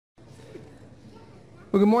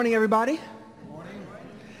Well, good morning, everybody. Good morning.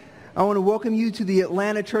 I want to welcome you to the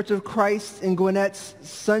Atlanta Church of Christ in Gwinnett's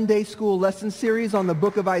Sunday School lesson series on the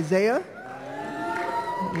book of Isaiah.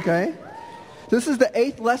 Okay. This is the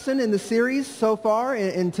 8th lesson in the series so far,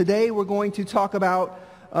 and today we're going to talk about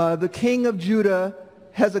the king of Judah,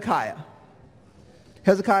 Hezekiah.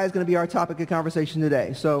 Hezekiah is going to be our topic of conversation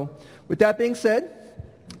today. So with that being said,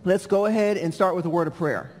 let's go ahead and start with a word of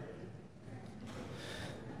prayer.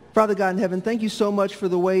 Father God in heaven, thank you so much for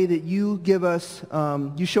the way that you give us,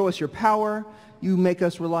 you show us your power, you make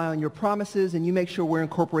us rely on your promises, and you make sure we're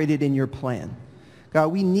incorporated in your plan. God,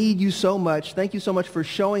 we need you so much. Thank you so much for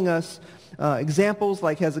showing us examples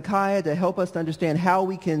like Hezekiah to help us to understand how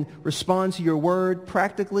we can respond to your word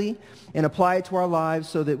practically and apply it to our lives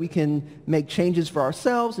so that we can make changes for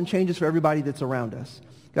ourselves and changes for everybody that's around us.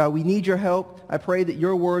 God, we need your help. I pray that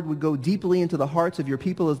your word would go deeply into the hearts of your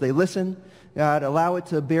people as they listen. God, allow it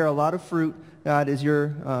to bear a lot of fruit, God, as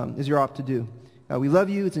you're opt to do. We love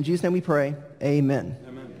you. It's in Jesus' name we pray. Amen.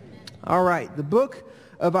 Amen. All right, the book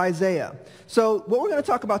of Isaiah. So what we're going to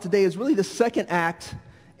talk about today is really the second act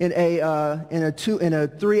in a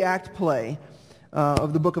 3-act play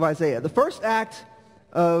of the book of Isaiah. The first act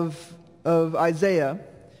of Isaiah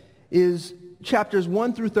is chapters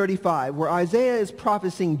 1 through 35, where Isaiah is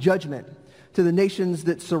prophesying judgment to the nations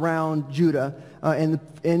that surround Judah, and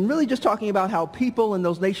really just talking about how people in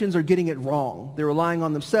those nations are getting it wrong. They're relying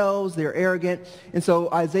on themselves, they're arrogant, and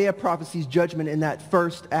so Isaiah prophesies judgment in that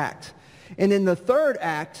first act. And in the third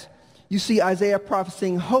act, you see Isaiah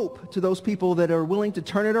prophesying hope to those people that are willing to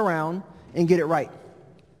turn it around and get it right.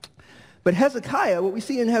 But Hezekiah, what we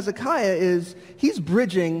see in Hezekiah is he's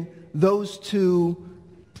bridging those two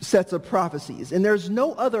sets of prophecies. And there's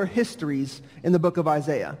no other histories in the book of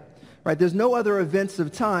Isaiah. Right? There's no other events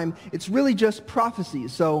of time. It's really just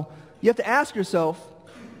prophecies. So you have to ask yourself,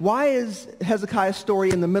 why is Hezekiah's story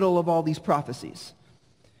in the middle of all these prophecies?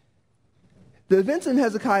 The events in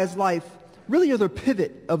Hezekiah's life really are the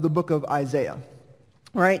pivot of the book of Isaiah.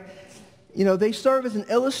 Right? You know, they serve as an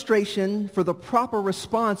illustration for the proper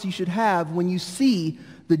response you should have when you see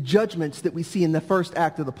the judgments that we see in the first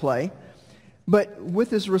act of the play. But with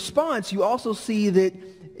his response, you also see that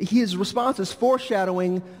his response is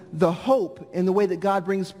foreshadowing the hope in the way that God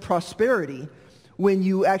brings prosperity when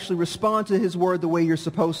you actually respond to his word the way you're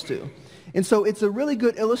supposed to. And so it's a really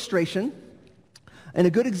good illustration and a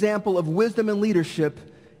good example of wisdom and leadership,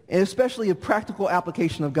 and especially a practical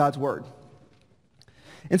application of God's word.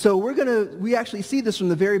 And so we actually see this from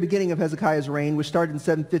the very beginning of Hezekiah's reign, which started in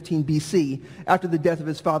 715 BC, after the death of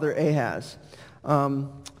his father Ahaz.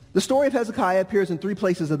 The story of Hezekiah appears in 3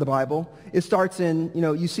 places of the Bible. It starts in,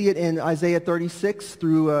 you see it in Isaiah 36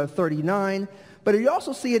 through 39, but you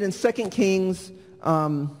also see it in 2 Kings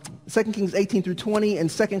 18 through 20 and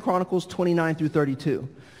 2 Chronicles 29 through 32.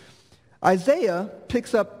 Isaiah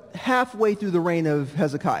picks up halfway through the reign of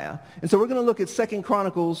Hezekiah. And so we're going to look at 2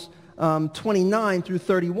 Chronicles 29 through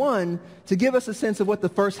 31 to give us a sense of what the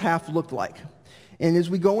first half looked like. And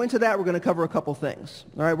as we go into that, we're going to cover a couple things.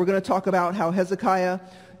 All right, we're going to talk about how Hezekiah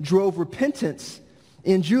drove repentance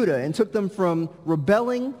in Judah and took them from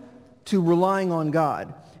rebelling to relying on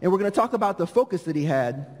God. And we're going to talk about the focus that he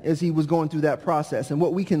had as he was going through that process and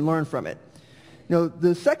what we can learn from it.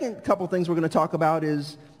 The second couple things we're going to talk about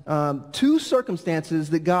is 2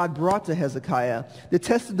 circumstances that God brought to Hezekiah that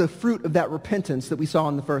tested the fruit of that repentance that we saw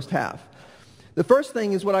in the first half. The first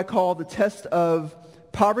thing is what I call the test of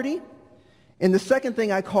poverty. And the second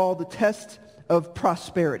thing I call the test of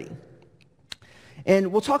prosperity.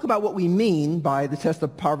 And we'll talk about what we mean by the test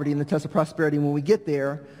of poverty and the test of prosperity when we get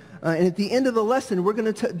there. And at the end of the lesson, we're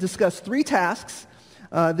going to discuss 3 tasks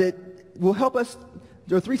that will help us,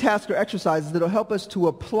 or 3 tasks or exercises that will help us to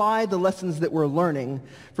apply the lessons that we're learning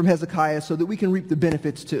from Hezekiah so that we can reap the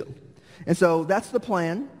benefits too. And so that's the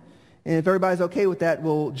plan. And if everybody's okay with that,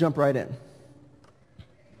 we'll jump right in.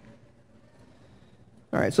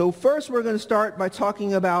 All right, so first we're going to start by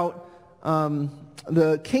talking about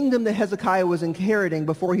the kingdom that Hezekiah was inheriting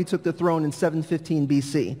before he took the throne in 715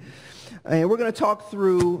 BC. And we're going to talk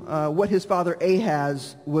through what his father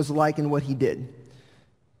Ahaz was like and what he did.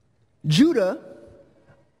 Judah,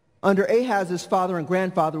 under Ahaz's father and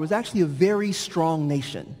grandfather, was actually a very strong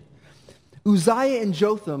nation. Uzziah and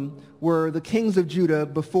Jotham were the kings of Judah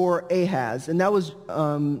before Ahaz, and that was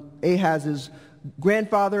Ahaz's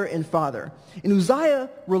grandfather and father. And Uzziah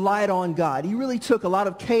relied on God. He really took a lot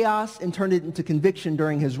of chaos and turned it into conviction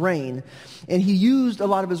during his reign. And he used a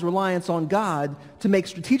lot of his reliance on God to make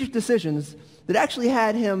strategic decisions that actually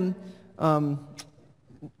had him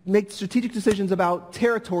make strategic decisions about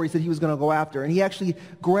territories that he was going to go after. And he actually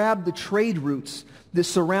grabbed the trade routes that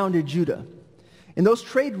surrounded Judah. And those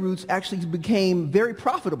trade routes actually became very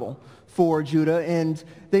profitable for Judah, and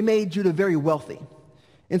they made Judah very wealthy.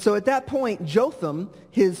 And so at that point, Jotham,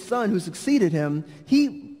 his son who succeeded him,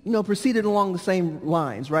 he proceeded along the same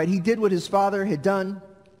lines, right? He did what his father had done,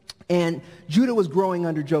 and Judah was growing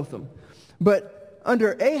under Jotham. But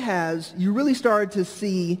under Ahaz, you really started to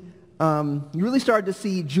see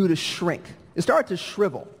Judah shrink. It started to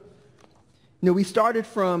shrivel. We started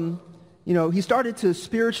from, he started to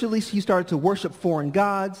spiritually, he started to worship foreign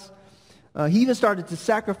gods. He even started to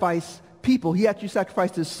sacrifice people. He actually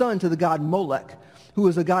sacrificed his son to the god Molech, who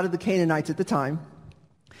was a god of the Canaanites at the time.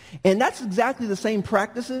 And that's exactly the same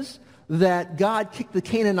practices that God kicked the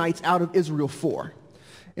Canaanites out of Israel for.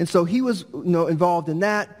 And so he was involved in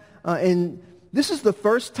that. And this is the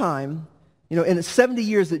first time, in the 70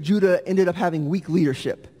 years that Judah ended up having weak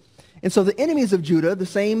leadership. And so the enemies of Judah, the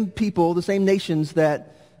same people, the same nations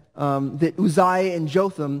that Uzziah and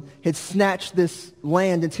Jotham had snatched this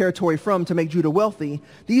land and territory from to make Judah wealthy,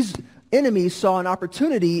 these enemies saw an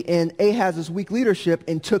opportunity in Ahaz's weak leadership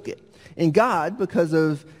and took it. And God, because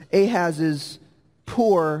of Ahaz's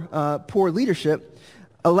poor leadership,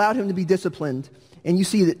 allowed him to be disciplined. And you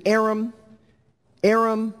see that Aram,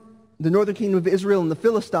 the northern kingdom of Israel, and the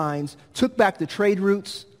Philistines took back the trade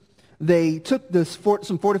routes. They took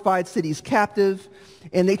some fortified cities captive,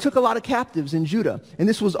 and they took a lot of captives in Judah. And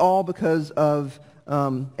this was all because of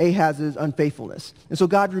Ahaz's unfaithfulness. And so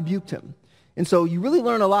God rebuked him. And so you really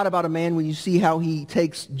learn a lot about a man when you see how he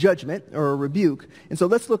takes judgment or a rebuke. And so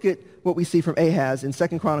let's look at what we see from Ahaz in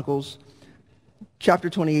 2 Chronicles chapter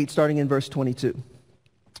 28, starting in verse 22.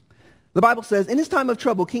 The Bible says, "In his time of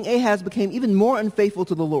trouble, King Ahaz became even more unfaithful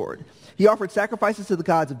to the Lord. He offered sacrifices to the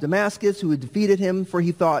gods of Damascus, who had defeated him, for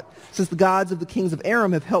he thought, since the gods of the kings of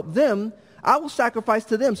Aram have helped them, I will sacrifice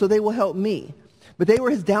to them, so they will help me. But they were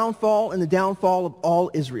his downfall and the downfall of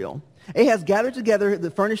all Israel. Ahaz gathered together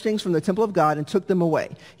the furnishings from the temple of God and took them away.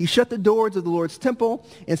 He shut the doors of the Lord's temple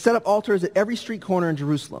and set up altars at every street corner in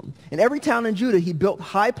Jerusalem. In every town in Judah, he built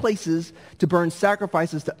high places to burn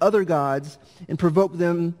sacrifices to other gods and provoked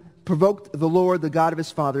the Lord, the God of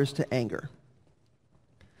his fathers, to anger."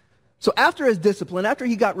 So after his discipline, after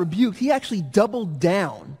he got rebuked, he actually doubled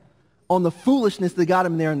down on the foolishness that got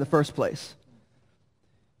him there in the first place.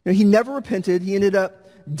 He never repented. He ended up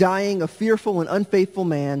dying a fearful and unfaithful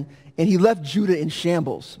man, and he left Judah in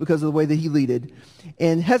shambles because of the way that he leaded.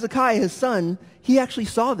 And Hezekiah, his son, he actually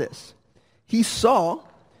saw this. He saw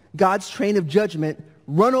God's train of judgment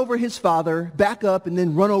run over his father, back up, and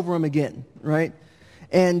then run over him again, right?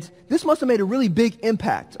 And this must have made a really big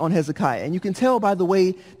impact on Hezekiah. And you can tell by the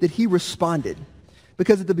way that he responded.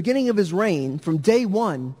 Because at the beginning of his reign, from day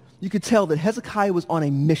one, you could tell that Hezekiah was on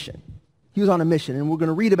a mission. He was on a mission. And we're going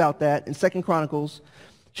to read about that in 2 Chronicles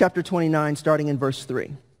chapter 29, starting in verse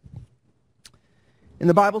 3. And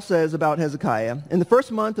the Bible says about Hezekiah, "In the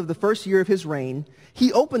first month of the first year of his reign,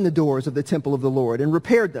 he opened the doors of the temple of the Lord and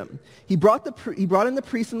repaired them. He brought in the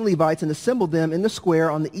priests and Levites and assembled them in the square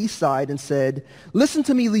on the east side and said, 'Listen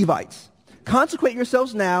to me, Levites. Consecrate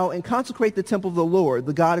yourselves now and consecrate the temple of the Lord,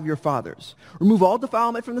 the God of your fathers. Remove all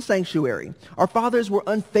defilement from the sanctuary. Our fathers were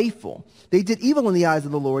unfaithful. They did evil in the eyes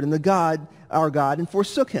of the Lord and our God, and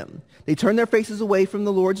forsook him. They turned their faces away from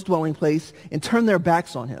the Lord's dwelling place and turned their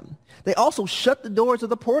backs on him. They also shut the doors of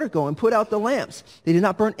the portico and put out the lamps. They did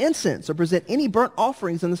not burn incense or present any burnt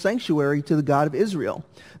offerings in the sanctuary to the God of Israel.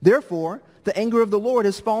 Therefore, the anger of the Lord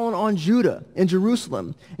has fallen on Judah and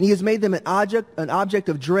Jerusalem, and he has made them an object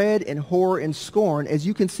of dread and horror and scorn, as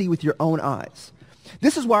you can see with your own eyes.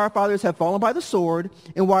 This is why our fathers have fallen by the sword,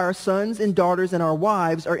 and why our sons and daughters and our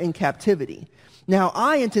wives are in captivity. Now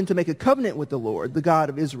I intend to make a covenant with the Lord, the God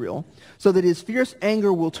of Israel, so that his fierce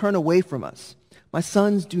anger will turn away from us. My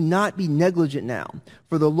sons, do not be negligent now,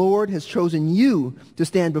 for the Lord has chosen you to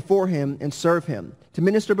stand before him and serve him, to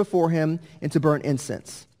minister before him and to burn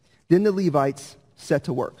incense.' Then the Levites set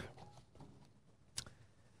to work."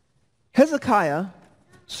 Hezekiah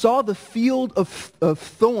saw the field of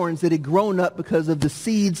thorns that had grown up because of the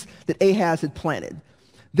seeds that Ahaz had planted.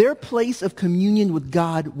 Their place of communion with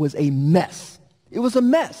God was a mess. It was a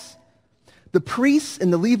mess. The priests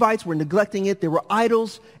and the Levites were neglecting it. There were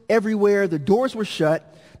idols everywhere. The doors were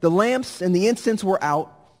shut. The lamps and the incense were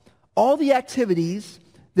out. All the activities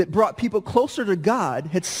that brought people closer to God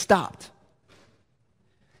had stopped.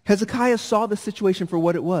 Hezekiah saw the situation for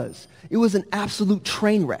what it was. It was an absolute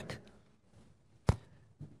train wreck.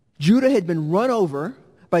 Judah had been run over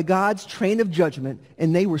by God's train of judgment,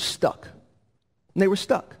 and they were stuck.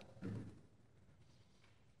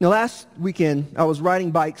 Now, last weekend, I was riding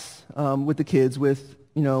bikes with the kids, with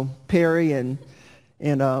Perry and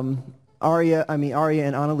Aria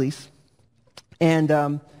and Annalise,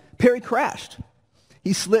 And Perry crashed.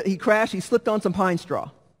 He crashed. He slipped on some pine straw,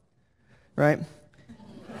 right?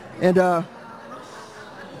 And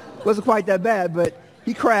wasn't quite that bad, but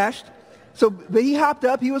he crashed. But he hopped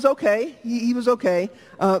up. He was okay. He was okay.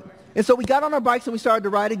 And so we got on our bikes and we started to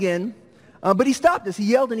ride again. But he stopped us. He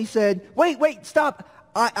yelled and he said, wait, stop.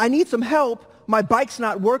 I need some help. My bike's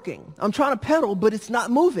not working. I'm trying to pedal, but it's not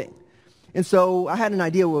moving. And so I had an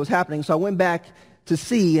idea what was happening. So I went back to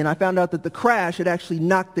see, and I found out that the crash had actually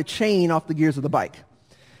knocked the chain off the gears of the bike.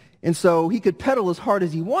 And so he could pedal as hard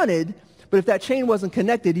as he wanted, but if that chain wasn't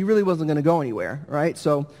connected, he really wasn't going to go anywhere, right?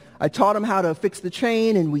 So I taught him how to fix the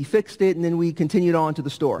chain, and we fixed it, and then we continued on to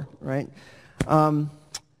the store, right?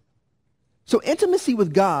 So intimacy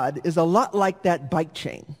with God is a lot like that bike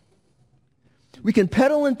chain. We can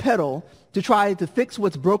pedal and pedal to try to fix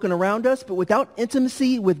what's broken around us, but without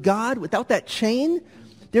intimacy with God, without that chain,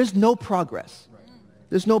 there's no progress.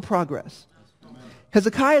 There's no progress.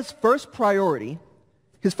 Hezekiah's first priority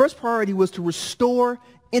was to restore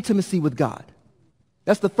intimacy with God.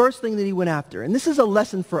 That's the first thing that he went after. And this is a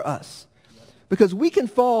lesson for us because we can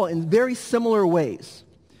fall in very similar ways,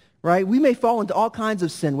 right? We may fall into all kinds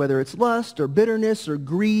of sin, whether it's lust or bitterness or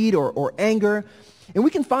greed or anger. And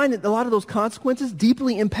we can find that a lot of those consequences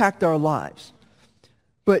deeply impact our lives.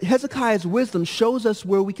 But Hezekiah's wisdom shows us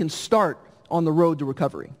where we can start on the road to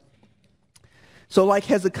recovery. So like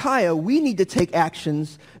Hezekiah, we need to take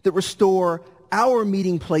actions that restore our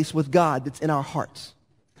meeting place with God that's in our hearts.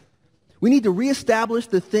 We need to reestablish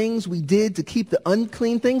the things we did to keep the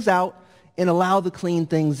unclean things out and allow the clean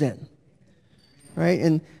things in. Right?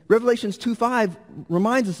 And Revelations 2:5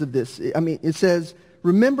 reminds us of this. It says,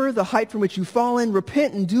 remember the height from which you've fallen,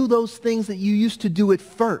 repent and do those things that you used to do at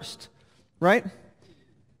first. Right?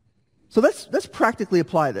 So let's practically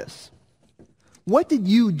apply this. What did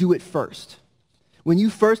you do at first when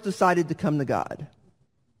you first decided to come to God?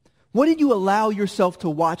 What did you allow yourself to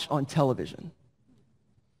watch on television?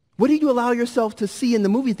 What did you allow yourself to see in the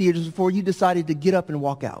movie theaters before you decided to get up and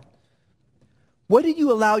walk out? What did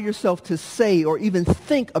you allow yourself to say or even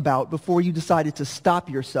think about before you decided to stop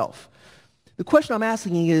yourself? The question I'm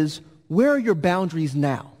asking is, where are your boundaries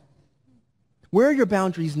now? Where are your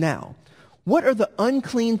boundaries now? What are the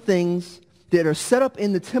unclean things that are set up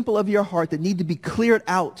in the temple of your heart that need to be cleared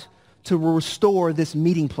out to restore this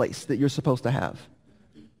meeting place that you're supposed to have?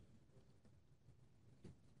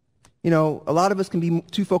 You know, a lot of us can be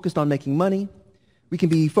too focused on making money. We can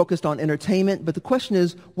be focused on entertainment. But the question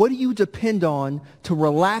is, what do you depend on to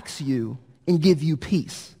relax you and give you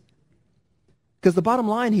peace? Because the bottom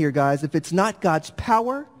line here, guys, if it's not God's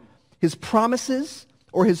power, his promises,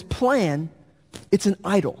 or his plan, it's an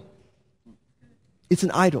idol. It's an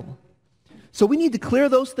idol. So we need to clear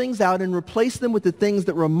those things out and replace them with the things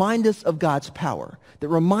that remind us of God's power, that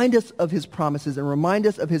remind us of his promises and remind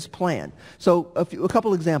us of his plan. So a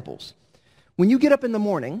couple examples. When you get up in the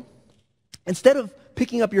morning, instead of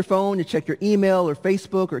picking up your phone to check your email or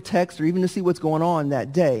Facebook or text or even to see what's going on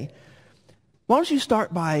that day, why don't you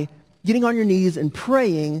start by getting on your knees and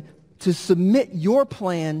praying to submit your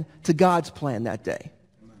plan to God's plan that day,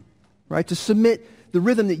 right? To submit the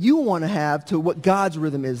rhythm that you want to have to what God's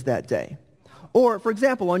rhythm is that day. Or, for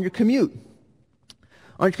example, on your commute.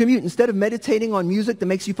 Instead of meditating on music that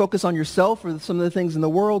makes you focus on yourself or some of the things in the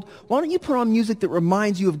world, why don't you put on music that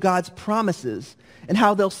reminds you of God's promises and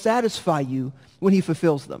how they'll satisfy you when he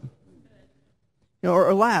fulfills them? You know,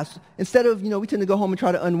 or last, instead of, we tend to go home and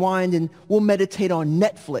try to unwind and we'll meditate on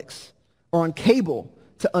Netflix or on cable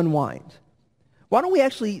to unwind. Why don't we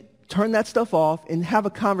actually turn that stuff off and have a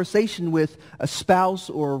conversation with a spouse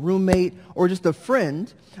or a roommate or just a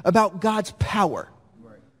friend about God's power,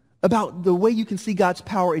 about the way you can see God's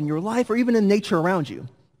power in your life or even in nature around you.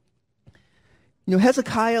 You know,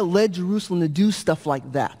 Hezekiah led Jerusalem to do stuff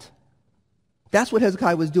like that. That's what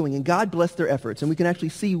Hezekiah was doing, and God blessed their efforts. And we can actually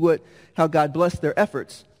see how God blessed their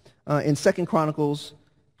efforts in 2 Chronicles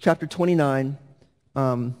chapter 29,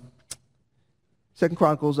 2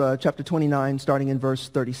 Chronicles chapter 29, starting in verse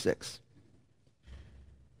 36.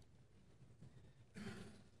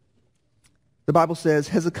 The Bible says,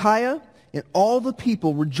 Hezekiah and all the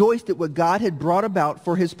people rejoiced at what God had brought about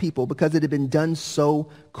for his people because it had been done so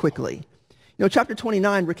quickly. You know, chapter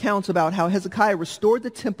 29 recounts about how Hezekiah restored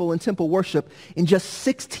the temple and temple worship in just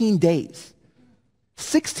 16 days.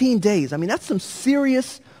 16 days. I mean, that's some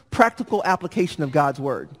serious practical application of God's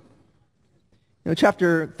word. You know,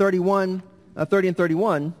 chapter 30 and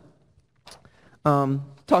 31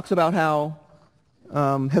 talks about how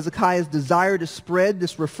Hezekiah's desire to spread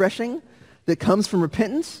this refreshing that comes from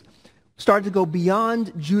repentance started to go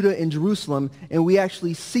beyond Judah and Jerusalem, and we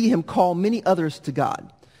actually see him call many others to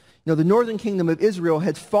God. The northern kingdom of Israel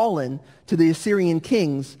had fallen to the Assyrian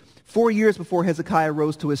kings 4 years before Hezekiah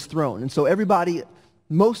rose to his throne. And so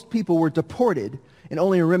most people were deported, and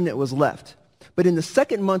only a remnant was left. But in the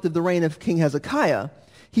second month of the reign of King Hezekiah,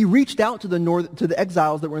 he reached out to the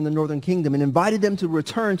exiles that were in the northern kingdom and invited them to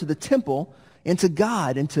return to the temple and to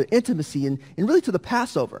God and to intimacy and really to the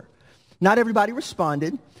Passover. Not everybody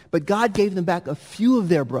responded, but God gave them back a few of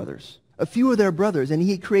their brothers, and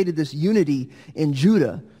he created this unity in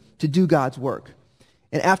Judah to do God's work.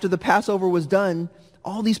 And after the Passover was done,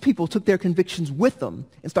 all these people took their convictions with them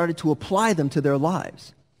and started to apply them to their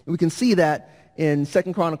lives. And we can see that in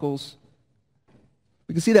 2 Chronicles.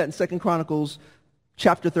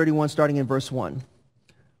 Chapter 31, starting in verse 1,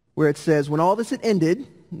 where it says, "When all this had ended,"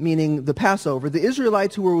 meaning the Passover, "the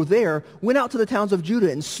Israelites who were there went out to the towns of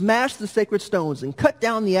Judah and smashed the sacred stones and cut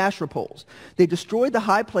down the Asherah poles. They destroyed the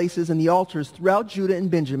high places and the altars throughout Judah and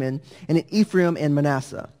Benjamin and in Ephraim and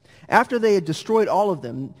Manasseh. After they had destroyed all of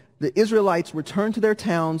them, the Israelites returned to their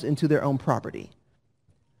towns and to their own property."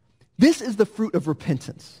 This is the fruit of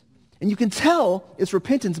repentance. And you can tell it's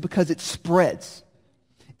repentance because it spreads.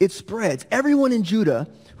 It spreads. Everyone in Judah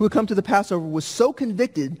who had come to the Passover was so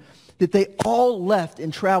convicted that they all left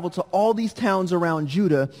and traveled to all these towns around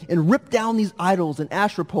Judah and ripped down these idols and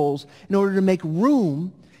Asherah poles in order to make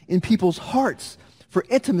room in people's hearts for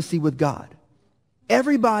intimacy with God.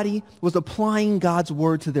 Everybody was applying God's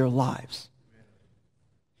word to their lives.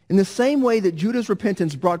 In the same way that Judah's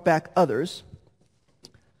repentance brought back others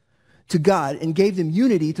to God and gave them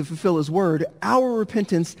unity to fulfill his word, our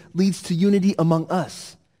repentance leads to unity among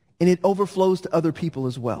us, and it overflows to other people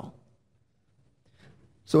as well.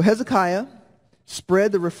 So Hezekiah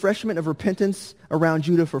spread the refreshment of repentance around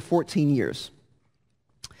Judah for 14 years.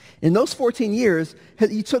 In those 14 years,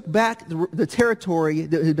 he took back the territory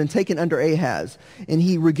that had been taken under Ahaz, and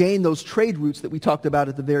he regained those trade routes that we talked about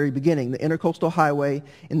at the very beginning, the Intercoastal Highway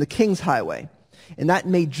and the King's Highway, and that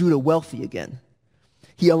made Judah wealthy again.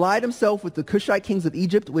 He allied himself with the Cushite kings of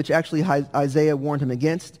Egypt, which actually Isaiah warned him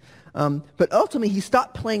against, but ultimately he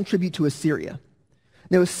stopped paying tribute to Assyria.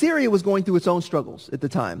 Now, Assyria was going through its own struggles at the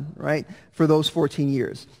time, right, for those 14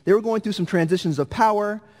 years. They were going through some transitions of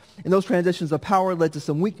power, and those transitions of power led to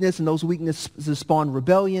some weakness, and those weaknesses spawned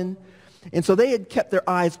rebellion. And so they had kept their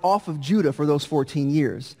eyes off of Judah for those 14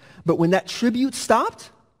 years. But when that tribute stopped,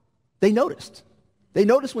 they noticed. They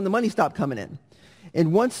noticed when the money stopped coming in.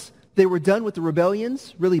 And once they were done with the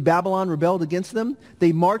rebellions, really Babylon rebelled against them,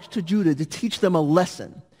 they marched to Judah to teach them a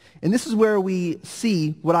lesson. And this is where we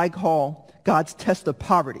see what I call God's test of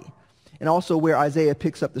poverty, and also where Isaiah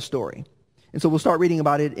picks up the story. And so we'll start reading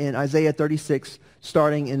about it in Isaiah 36,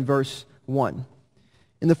 starting in verse 1.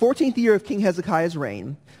 In the 14th year of King Hezekiah's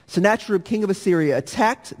reign, Sennacherib, king of Assyria,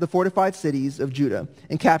 attacked the fortified cities of Judah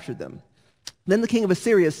and captured them. Then the king of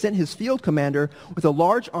Assyria sent his field commander with a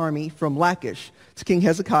large army from Lachish to King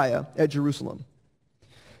Hezekiah at Jerusalem.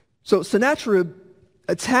 So Sennacherib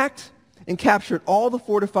attacked and captured all the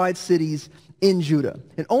fortified cities in Judah,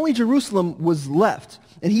 and only Jerusalem was left,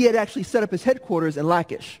 and he had actually set up his headquarters in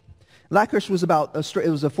Lachish. Lachish was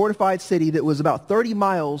a fortified city that was about 30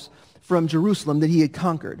 miles from Jerusalem that he had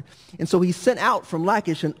conquered. And so he sent out from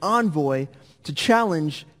Lachish an envoy to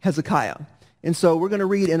challenge Hezekiah. And so we're going to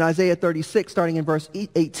read in Isaiah 36, starting in verse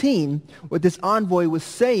 18, what this envoy was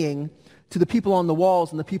saying to the people on the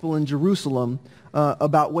walls and the people in Jerusalem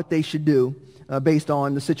about what they should do based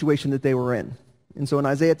on the situation that they were in. And so in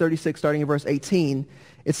Isaiah 36, starting in verse 18,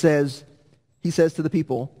 he says to the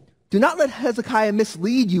people, "Do not let Hezekiah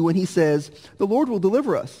mislead you when he says, 'The Lord will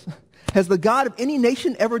deliver us.' Has the God of any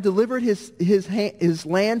nation ever delivered his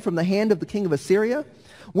land from the hand of the king of Assyria?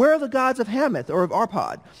 Where are the gods of Hamath or of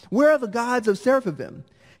Arpad? Where are the gods of Seraphim?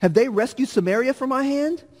 Have they rescued Samaria from my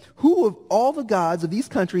hand? Who of all the gods of these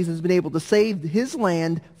countries has been able to save his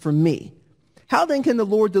land from me? How then can the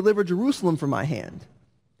Lord deliver Jerusalem from my hand?"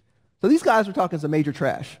 So these guys were talking some major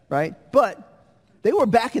trash, right? But they were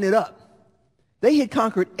backing it up. They had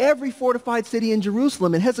conquered every fortified city in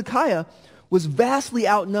Jerusalem, and Hezekiah was vastly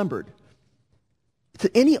outnumbered.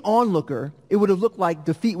 To any onlooker, it would have looked like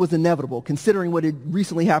defeat was inevitable, considering what had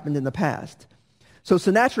recently happened in the past. So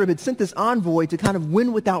Sennacherib had sent this envoy to kind of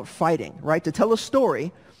win without fighting, right? To tell a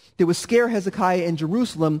story that would scare Hezekiah in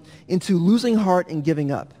Jerusalem into losing heart and giving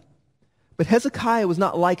up. But Hezekiah was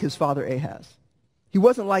not like his father Ahaz. He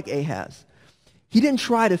wasn't like Ahaz. He didn't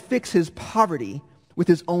try to fix his poverty with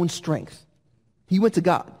his own strength. He went to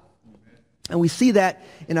God. And we see that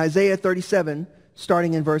in Isaiah 37,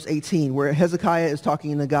 starting in verse 18, where Hezekiah is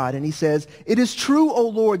talking to God. And he says, "It is true, O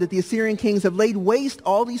Lord, that the Assyrian kings have laid waste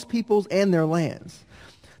all these peoples and their lands.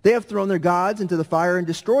 They have thrown their gods into the fire and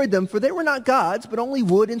destroyed them, for they were not gods, but only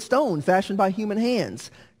wood and stone fashioned by human hands.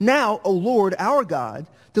 Now, O Lord, our God,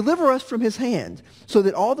 deliver us from his hand, so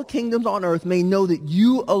that all the kingdoms on earth may know that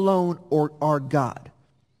you alone are God.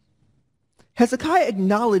 Hezekiah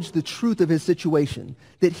acknowledged the truth of his situation,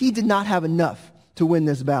 that he did not have enough to win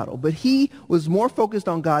this battle, but he was more focused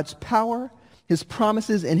on God's power, his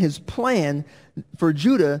promises, and his plan for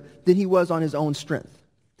Judah than he was on his own strength.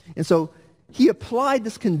 And so he applied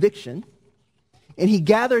this conviction, and he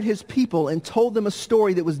gathered his people and told them a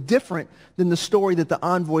story that was different than the story that the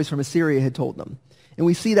envoys from Assyria had told them. And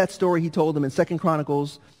we see that story he told them in 2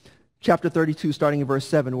 Chronicles chapter 32, starting in verse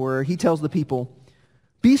 7, where he tells the people,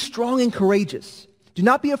 "Be strong and courageous. Do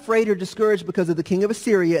not be afraid or discouraged because of the king of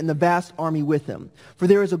Assyria and the vast army with him. For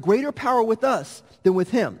there is a greater power with us than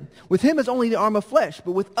with him. With him is only the arm of flesh,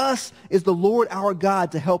 but with us is the Lord our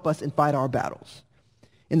God to help us and fight our battles."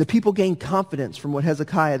 And the people gained confidence from what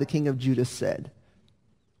Hezekiah, the king of Judah, said.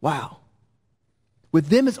 Wow. With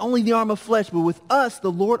them is only the arm of flesh, but with us,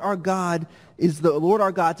 the Lord our God is the Lord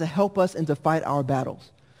our God to help us and to fight our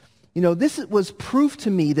battles. You know, this was proof to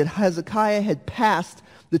me that Hezekiah had passed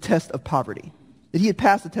the test of poverty. That he had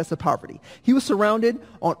passed the test of poverty. He was surrounded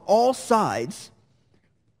on all sides.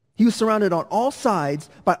 He was surrounded on all sides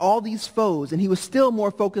by all these foes, and he was still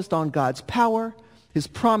more focused on God's power, his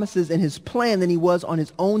promises, and his plan than he was on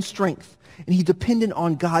his own strength. And he depended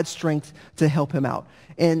on God's strength to help him out.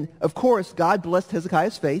 And of course, God blessed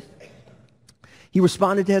Hezekiah's faith. He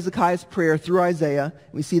responded to Hezekiah's prayer through Isaiah.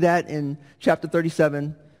 We see that in chapter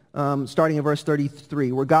 37, starting in verse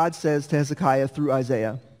 33, where God says to Hezekiah through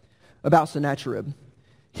Isaiah about Sennacherib,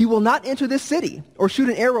 "He will not enter this city or shoot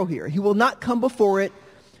an arrow here. He will not come before it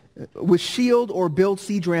with shield or build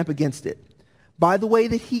siege ramp against it. By the way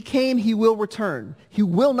that he came, he will return. He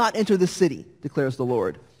will not enter the city, declares the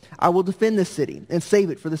Lord. I will defend this city and save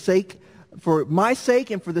it for my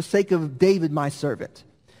sake and for the sake of David, my servant."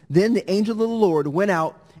 Then the angel of the Lord went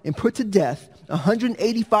out and put to death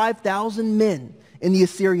 185,000 men in the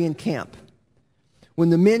Assyrian camp. When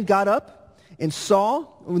the men got up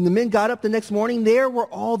the next morning, there were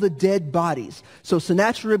all the dead bodies. So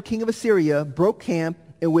Sennacherib, king of Assyria, broke camp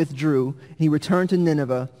and withdrew. He returned to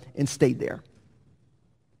Nineveh and stayed there.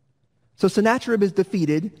 So Sennacherib is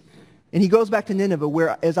defeated, and he goes back to Nineveh,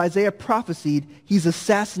 where, as Isaiah prophesied, he's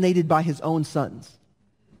assassinated by his own sons.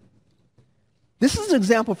 This is an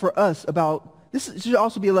example for us this should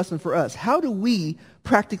also be a lesson for us. How do we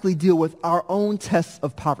practically deal with our own tests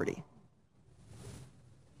of poverty?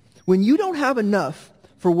 When you don't have enough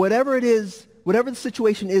for whatever it is, whatever the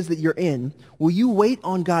situation is that you're in, will you wait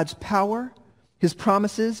on God's power, his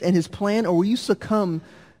promises, and his plan, or will you succumb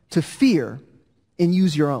to fear and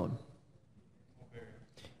use your own?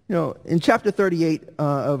 You know, in chapter 38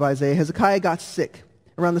 of Isaiah, Hezekiah got sick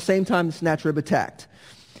around the same time Sennacherib attacked.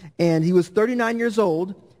 And he was 39 years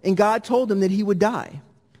old, and God told him that he would die.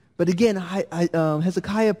 But again,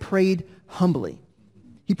 Hezekiah prayed humbly.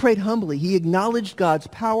 He prayed humbly. He acknowledged God's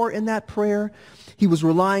power in that prayer. He was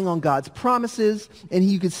relying on God's promises, and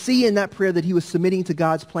you could see in that prayer that he was submitting to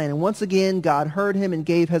God's plan. And once again, God heard him and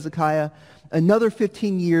gave Hezekiah another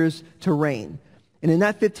 15 years to reign. And in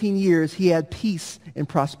that 15 years, he had peace and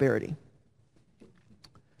prosperity.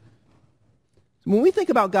 When we think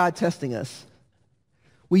about God testing us,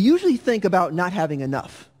 we usually think about not having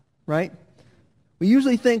enough, right? We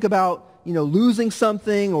usually think about, losing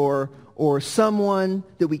something or someone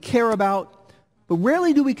that we care about, but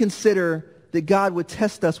rarely do we consider that God would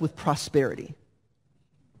test us with prosperity.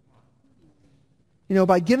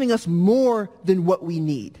 By giving us more than what we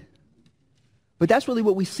need. But that's really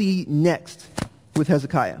what we see next with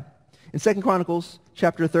Hezekiah. In 2 Chronicles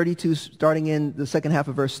chapter 32, starting in the second half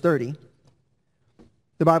of verse 30,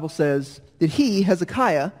 the Bible says that he,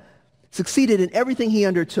 Hezekiah, succeeded in everything he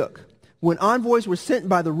undertook. When envoys were sent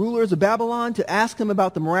by the rulers of Babylon to ask him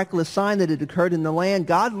about the miraculous sign that had occurred in the land,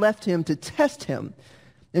 God left him to test him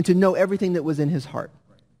and to know everything that was in his heart.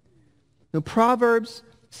 Now, Proverbs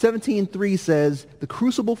 17:3 says, "The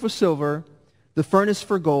crucible for silver, the furnace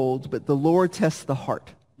for gold, but the Lord tests the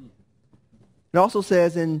heart." It also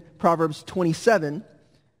says in Proverbs 27,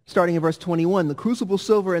 starting in verse 21, "The crucible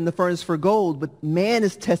silver and the furnace for gold, but man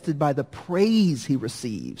is tested by the praise he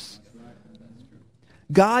receives."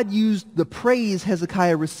 God used the praise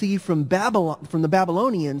Hezekiah received from the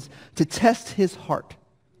Babylonians to test his heart.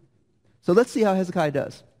 So let's see how Hezekiah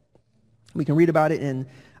does. We can read about it in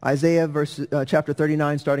Isaiah chapter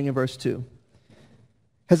 39, starting in verse 2.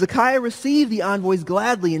 Hezekiah received the envoys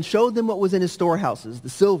gladly and showed them what was in his storehouses, the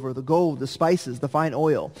silver, the gold, the spices, the fine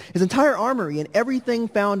oil, his entire armory, and everything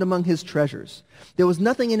found among his treasures. There was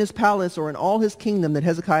nothing in his palace or in all his kingdom that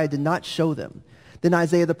Hezekiah did not show them. Then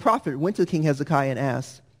Isaiah the prophet went to King Hezekiah and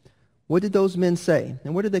asked, "What did those men say,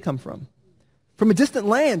 and where did they come from?" "From a distant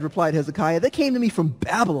land," replied Hezekiah. "They came to me from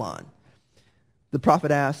Babylon." The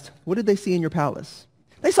prophet asked, "What did they see in your palace?"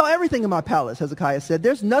 "They saw everything in my palace," Hezekiah said.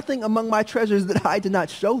 "There's nothing among my treasures that I did not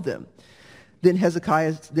show them." Then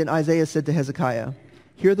Isaiah said to Hezekiah,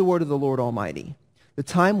 "Hear the word of the Lord Almighty. The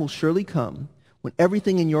time will surely come when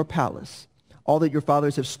everything in your palace, all that your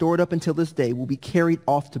fathers have stored up until this day, will be carried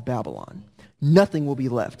off to Babylon. Nothing will be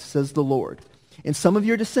left, says the Lord. And some of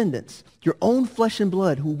your descendants, your own flesh and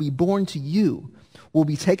blood, who will be born to you, will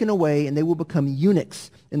be taken away, and they will become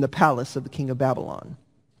eunuchs in the palace of the king of Babylon."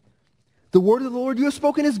 "The word of the Lord you have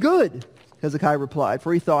spoken is good," Hezekiah replied,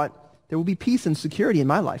 for he thought, "There will be peace and security in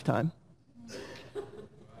my lifetime."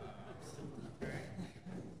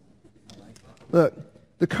 Look,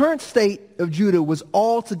 the current state of Judah was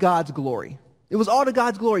all to God's glory. It was all to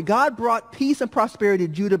God's glory. God brought peace and prosperity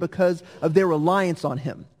to Judah because of their reliance on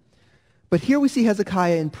him. But here we see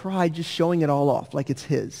Hezekiah in pride just showing it all off like it's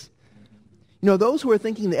his. You know, those who are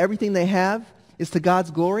thinking that everything they have is to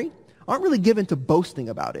God's glory aren't really given to boasting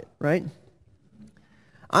about it, right?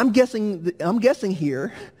 I'm guessing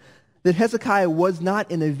here that Hezekiah was not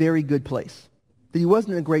in a very good place, that he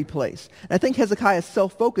wasn't in a great place. And I think Hezekiah's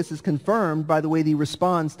self-focus is confirmed by the way that he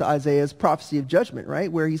responds to Isaiah's prophecy of judgment, right?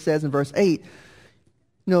 Where he says in verse 8,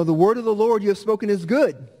 "The word of the Lord you have spoken is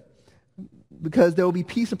good, because there will be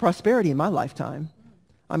peace and prosperity in my lifetime."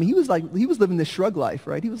 I mean, he was living this shrug life,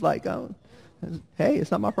 right? He was like, "Oh, hey,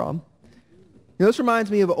 it's not my problem." This reminds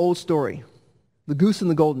me of an old story, the goose and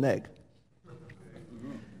the golden egg.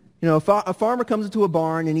 A farmer comes into a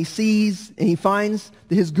barn and he finds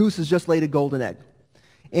that his goose has just laid a golden egg.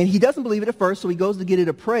 And he doesn't believe it at first, so he goes to get it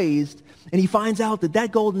appraised, and he finds out that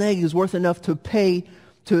that golden egg is worth enough to pay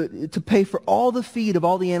for all the feed of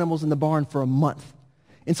all the animals in the barn for a month.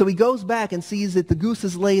 And so he goes back and sees that the goose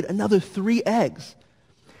has laid another 3 eggs.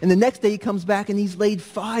 And the next day he comes back and he's laid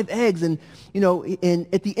 5 eggs. And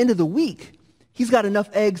at the end of the week, he's got enough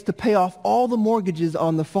eggs to pay off all the mortgages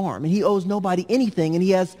on the farm. And he owes nobody anything, and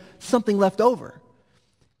he has something left over.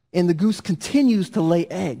 And the goose continues to lay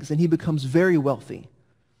eggs, and he becomes very wealthy.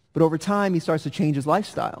 But over time, he starts to change his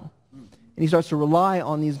lifestyle. And he starts to rely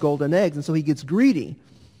on these golden eggs. And so he gets greedy.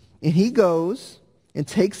 And he goes and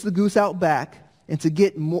takes the goose out back. And to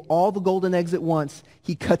get all the golden eggs at once,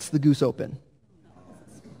 he cuts the goose open.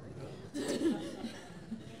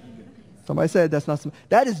 Somebody said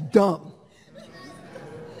that is dumb.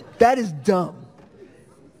 That is dumb.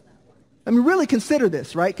 I mean, really consider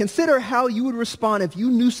this, right? Consider how you would respond if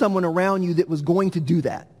you knew someone around you that was going to do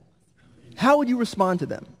that. How would you respond to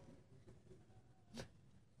them?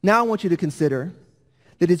 Now I want you to consider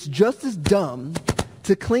that it's just as dumb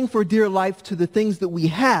to cling for dear life to the things that we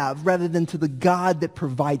have rather than to the God that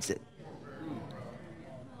provides it.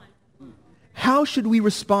 How should we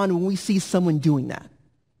respond when we see someone doing that?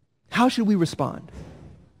 How should we respond?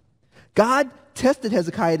 God tested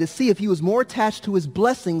Hezekiah to see if he was more attached to his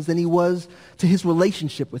blessings than he was to his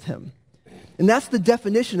relationship with him. And that's the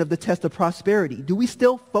definition of the test of prosperity. Do we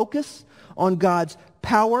still focus on God's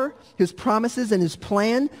power, his promises, and his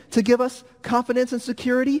plan to give us confidence and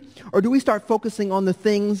security? Or do we start focusing on the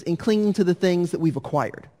things and clinging to the things that we've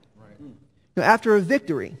acquired? Right. After a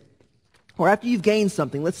victory, or after you've gained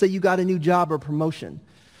something, let's say you got a new job or promotion,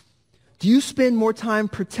 do you spend more time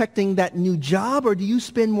protecting that new job, or do you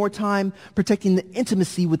spend more time protecting the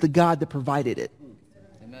intimacy with the God that provided it?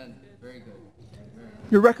 Amen. Very good.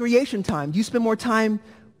 Your recreation time, do you spend more time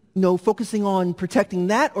focusing on protecting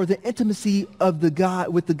that, or the intimacy of the God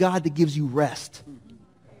with the God that gives you rest?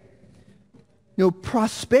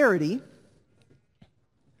 Prosperity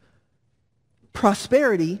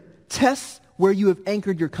tests where you have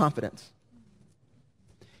anchored your confidence.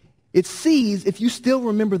 It sees if you still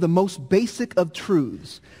remember the most basic of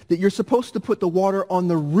truths, that you're supposed to put the water on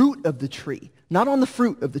the root of the tree, not on the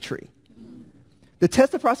fruit of the tree. The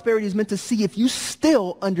test of prosperity is meant to see if you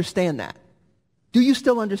still understand that. Do you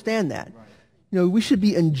still understand that? Right. We should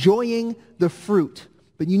be enjoying the fruit,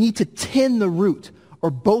 but you need to tend the root, or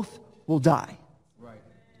both will die. Right.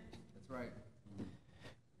 That's right.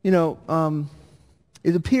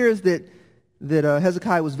 It appears that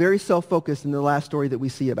Hezekiah was very self-focused in the last story that we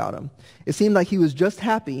see about him. It seemed like he was just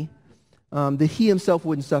happy that he himself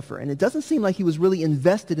wouldn't suffer. And it doesn't seem like he was really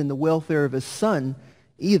invested in the welfare of his son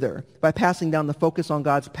either, by passing down the focus on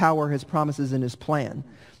God's power, his promises, and his plan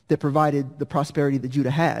that provided the prosperity that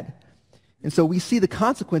Judah had. And so we see the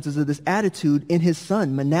consequences of this attitude in his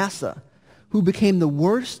son, Manasseh, who became the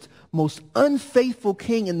worst, most unfaithful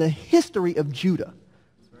king in the history of Judah,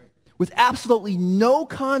 with absolutely no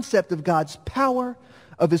concept of God's power,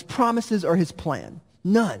 of his promises, or his plan.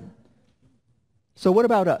 None. So what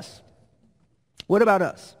about us? What about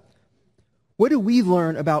us? What do we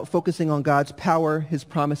learn about focusing on God's power, his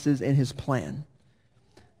promises, and his plan?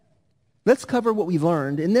 Let's cover what we've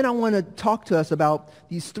learned, and then I want to talk to us about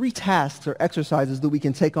these 3 tasks or exercises that we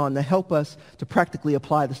can take on to help us to practically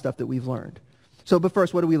apply the stuff that we've learned. But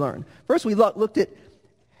first, what do we learn? First, we looked at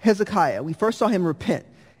Hezekiah. We first saw him repent,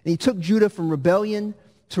 and he took Judah from rebellion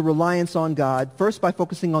to reliance on God, first by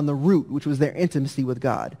focusing on the root, which was their intimacy with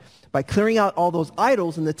God. By clearing out all those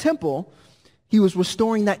idols in the temple, he was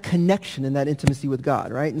restoring that connection and that intimacy with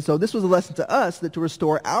God, right? And so this was a lesson to us that to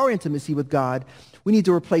restore our intimacy with God, we need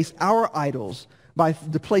to replace our idols by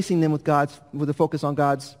replacing them with a focus on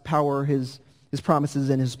God's power, his promises,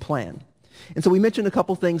 and his plan. And so we mentioned a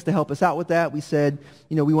couple things to help us out with that. We said,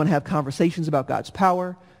 we want to have conversations about God's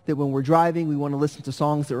power, that when we're driving, we want to listen to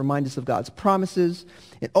songs that remind us of God's promises,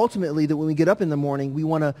 and ultimately that when we get up in the morning, we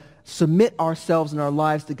want to submit ourselves and our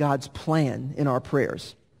lives to God's plan in our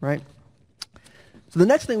prayers, right? So the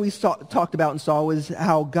next thing we talked about and saw was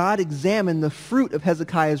how God examined the fruit of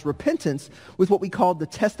Hezekiah's repentance with what we called the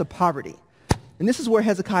test of poverty. And this is where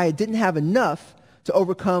Hezekiah didn't have enough to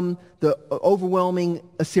overcome the overwhelming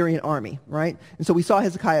Assyrian army, right? And so we saw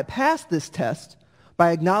Hezekiah pass this test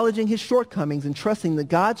by acknowledging his shortcomings and trusting that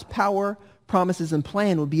God's power, promises, and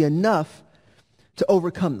plan would be enough to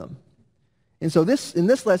overcome them. And so in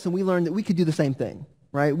this lesson, we learned that we could do the same thing.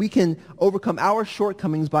 Right? We can overcome our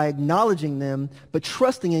shortcomings by acknowledging them, but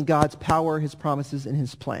trusting in God's power, his promises, and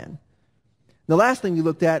his plan. The last thing we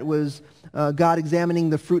looked at was God examining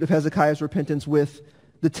the fruit of Hezekiah's repentance with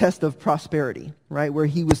the test of prosperity, right? Where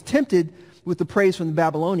he was tempted with the praise from the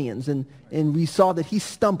Babylonians, and we saw that he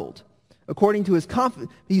stumbled. According to his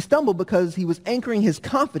he stumbled because he was anchoring his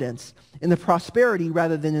confidence in the prosperity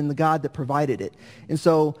rather than in the God that provided it. And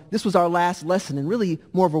so this was our last lesson, and really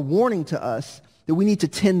more of a warning to us that we need to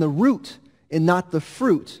tend the root and not the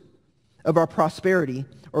fruit of our prosperity,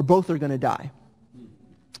 or both are going to die.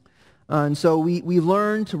 And so we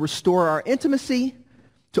learn to restore our intimacy,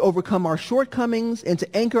 to overcome our shortcomings, and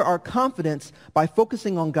to anchor our confidence by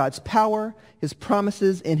focusing on God's power, his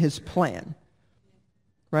promises, and his plan.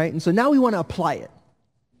 Right? And so now we want to apply it.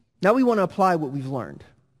 Now we want to apply what we've learned.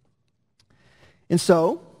 And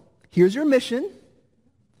so here's your mission.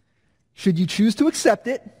 Should you choose to accept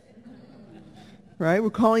it, right?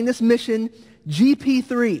 We're calling this mission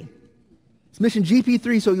GP3. It's mission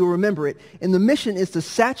GP3, so you'll remember it. And the mission is to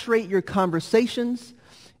saturate your conversations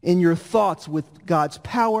and your thoughts with God's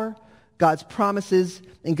power, God's promises,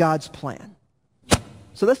 and God's plan.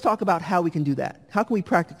 So let's talk about how we can do that. How can we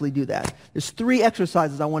practically do that? There's 3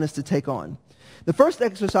 exercises I want us to take on. The first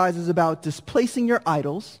exercise is about displacing your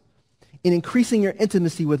idols and increasing your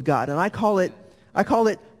intimacy with God. And I call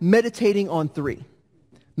it meditating on 3.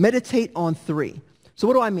 Meditate on 3. So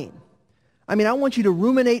what do I mean? I want you to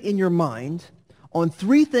ruminate in your mind on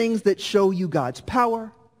 3 things that show you God's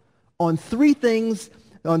power, on 3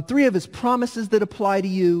 of his promises that apply to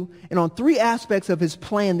you, and on 3 aspects of his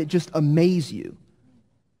plan that just amaze you.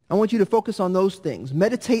 I want you to focus on those things.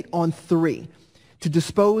 Meditate on 3 to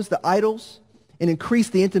dispose the idols and increase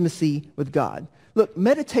the intimacy with God. Look,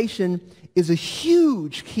 meditation is a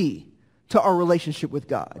huge key to our relationship with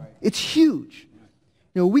God. Right. It's huge.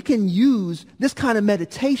 We can use this kind of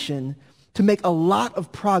meditation to make a lot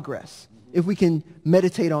of progress if we can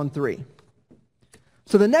meditate on 3.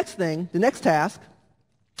 So the next task,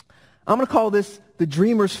 I'm going to call this the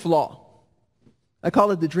dreamer's flaw. I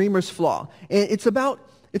call it the dreamer's flaw. And it's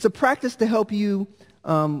a practice to help you,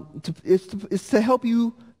 it's to help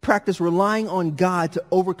you practice relying on God to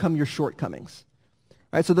overcome your shortcomings.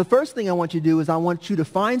 All right, so the first thing I want you to do is I want you to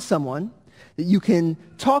find someone that you can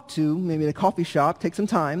talk to, maybe in a coffee shop, take some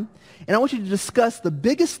time, and I want you to discuss the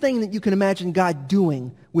biggest thing that you can imagine God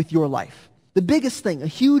doing with your life. The biggest thing, a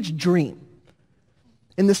huge dream.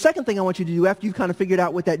 And the second thing I want you to do after you've kind of figured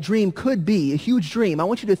out what that dream could be, a huge dream, I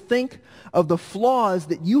want you to think of the flaws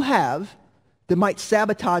that you have that might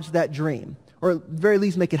sabotage that dream, or at the very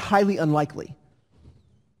least make it highly unlikely.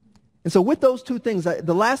 And so with those 2 things,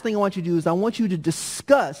 the last thing I want you to do is I want you to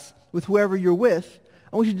discuss with whoever you're with,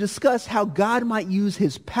 I want you to discuss how God might use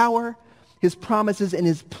his power, his promises, and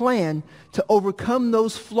his plan to overcome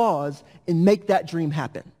those flaws and make that dream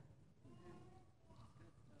happen.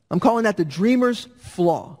 I'm calling that the dreamer's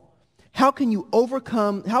flaw. How can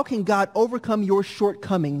God overcome your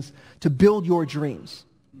shortcomings to build your dreams?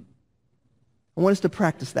 I want us to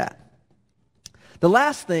practice that. The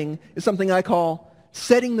last thing is something I call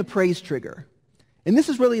setting the praise trigger. And this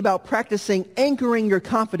is really about practicing anchoring your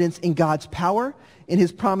confidence in God's power, in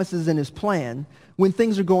his promises and his plan when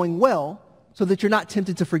things are going well so that you're not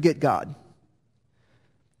tempted to forget God.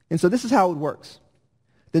 And so this is how it works.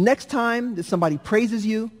 The next time that somebody praises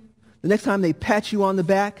you, the next time they pat you on the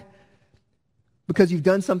back because you've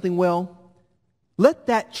done something well, let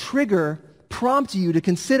that trigger prompt you to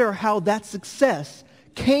consider how that success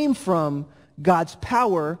came from God's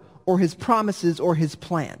power or his promises or his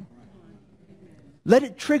plan. Let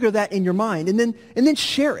it trigger that in your mind and then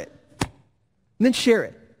share it. And then share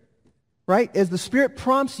it. Right? As the Spirit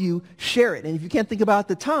prompts you, share it. And if you can't think about it at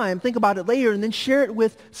the time, think about it later and then share it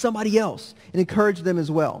with somebody else and encourage them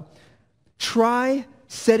as well. Try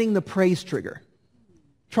setting the praise trigger.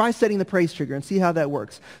 Try setting the praise trigger and see how that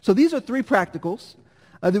works. So these are 3 practicals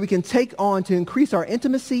that we can take on to increase our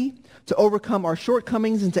intimacy, to overcome our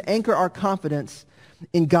shortcomings, and to anchor our confidence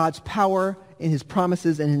in God's power, in his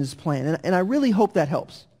promises, and in his plan. And I really hope that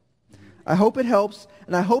helps. I hope it helps,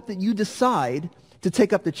 and I hope that you decide to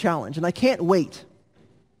take up the challenge. And I can't wait.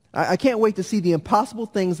 I can't wait to see the impossible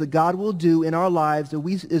things that God will do in our lives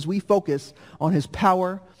as we focus on his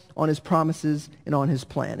power, on his promises, and on his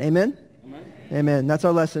plan. Amen? Amen. Amen. That's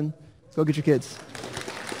our lesson. Let's go get your kids.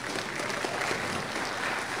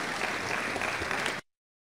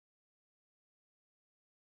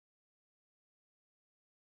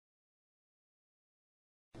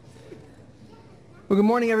 Well, good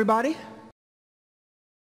morning, everybody.